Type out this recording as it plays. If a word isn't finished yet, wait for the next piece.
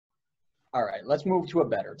All right, let's move to a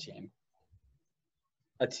better team.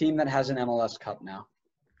 A team that has an MLS Cup now.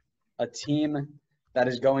 A team that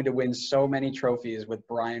is going to win so many trophies with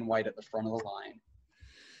Brian White at the front of the line.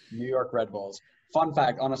 New York Red Bulls. Fun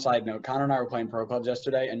fact, on a side note, Connor and I were playing Pro Clubs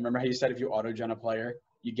yesterday, and remember how you said if you auto-gen a player,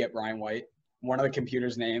 you get Brian White? One of the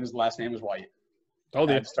computer's names, last name was White. Told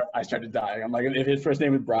you. I started dying. I'm like, if his first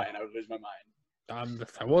name was Brian, I would lose my mind.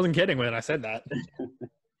 I wasn't kidding when I said that.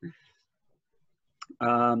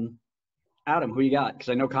 Adam, who you got? Because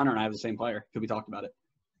I know Connor and I have the same player. Could we talk about it?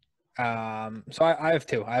 So I have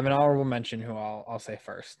two. I have an honorable mention who I'll say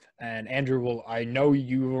first. And Andrew I know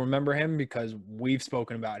you will remember him because we've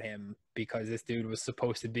spoken about him because this dude was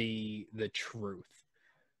supposed to be the truth.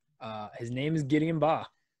 His name is Gideon Bah.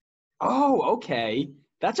 Oh, okay.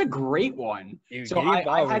 That's a great one. Dude, so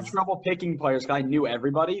I had trouble picking players because I knew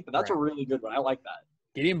everybody, but that's a really good one. I like that.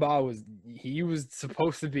 Gideon Bah was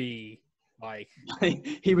supposed to be like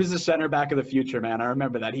he was the center back of the future, man. I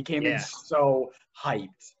remember that. He came in so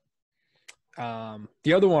hyped.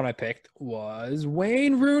 The other one I picked was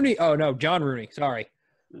Wayne Rooney. Oh no, John Rooney. Sorry.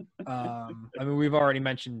 I mean, we've already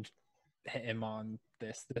mentioned him on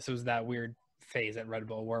this. This was that weird phase at Red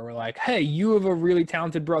Bull where we're like, hey, you have a really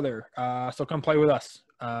talented brother, so come play with us.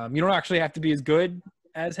 You don't actually have to be as good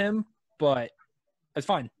as him, but it's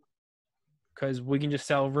fine because we can just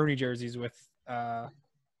sell Rooney jerseys with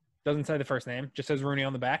doesn't say the first name, just says Rooney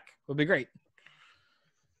on the back. It'll be great.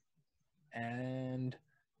 And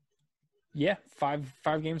yeah, five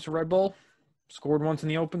games for Red Bull, scored once in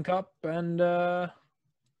the Open Cup, and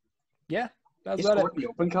yeah, that's about it. He scored in the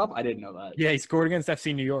Open Cup? I didn't know that. Yeah, he scored against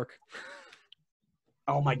FC New York.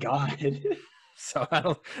 Oh my God. So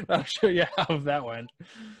that'll show you how that went.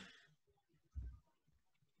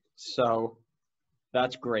 So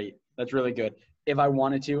that's great. That's really good. If I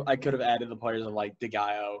wanted to, I could have added the players of like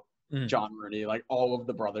DeGaio, John Rooney, like all of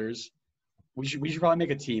the brothers. We should probably make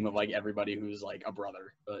a team of like everybody who's like a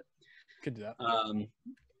brother. But could do that.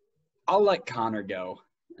 I'll let Connor go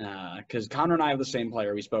because Connor and I have the same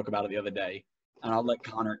player. We spoke about it the other day, and I'll let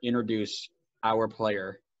Connor introduce our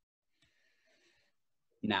player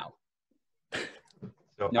now.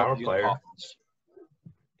 So our player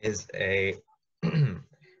is a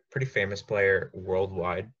pretty famous player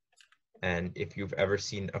worldwide. And if you've ever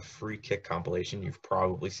seen a free kick compilation, you've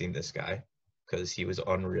probably seen this guy because he was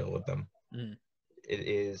unreal with them. It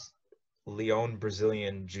is Leon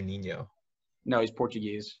Brazilian Juninho. No, he's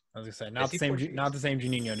Portuguese. I was gonna say not the same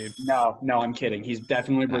Juninho, dude. No, I'm kidding. He's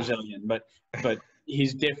definitely Brazilian, but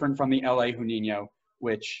he's different from the LA Juninho,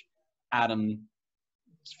 which Adam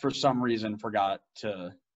for some reason forgot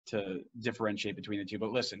to differentiate between the two.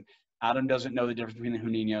 But listen, Adam doesn't know the difference between the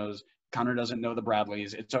Juninhos. Connor doesn't know the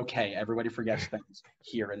Bradleys. It's okay. Everybody forgets things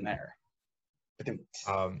here and there.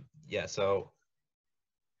 Yeah, so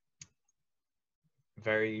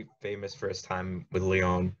very famous for his time with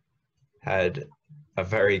Lyon. Had a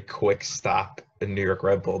very quick stop in New York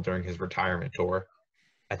Red Bull during his retirement tour.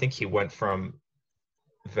 I think he went from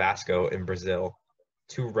Vasco in Brazil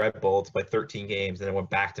to Red Bull to play 13 games and then went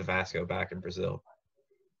back to Vasco back in Brazil.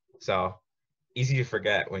 So easy to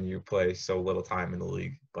forget when you play so little time in the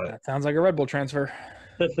league. But that sounds like a Red Bull transfer.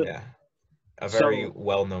 Yeah, a very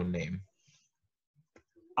well-known name.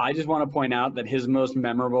 I just want to point out that his most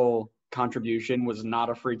memorable contribution was not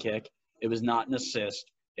a free kick. It was not an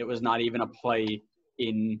assist. It was not even a play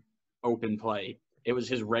in open play. It was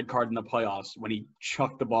his red card in the playoffs when he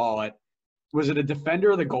chucked the ball at – was it a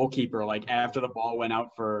defender or the goalkeeper, like after the ball went out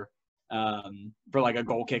for like a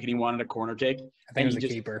goal kick and he wanted a corner kick? I think it was the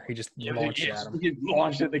keeper. He just launched it at him. He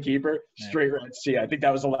launched at the keeper straight right to I think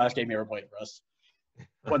that was the last game he ever played for us.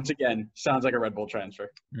 Once again, sounds like a Red Bull transfer.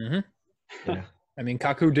 Mm-hmm. Yeah. I mean,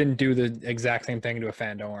 Kaku didn't do the exact same thing to a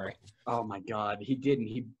fan. Don't worry. Oh, my God. He didn't.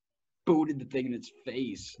 He booted the thing in its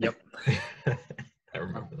face. Yep. I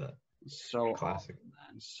remember that. So classic, awful,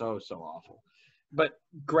 man. So awful. But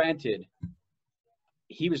granted,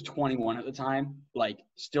 he was 21 at the time, like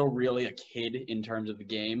still really a kid in terms of the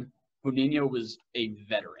game. Juninho was a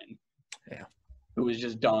veteran. Yeah. Who was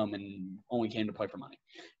just dumb and only came to play for money.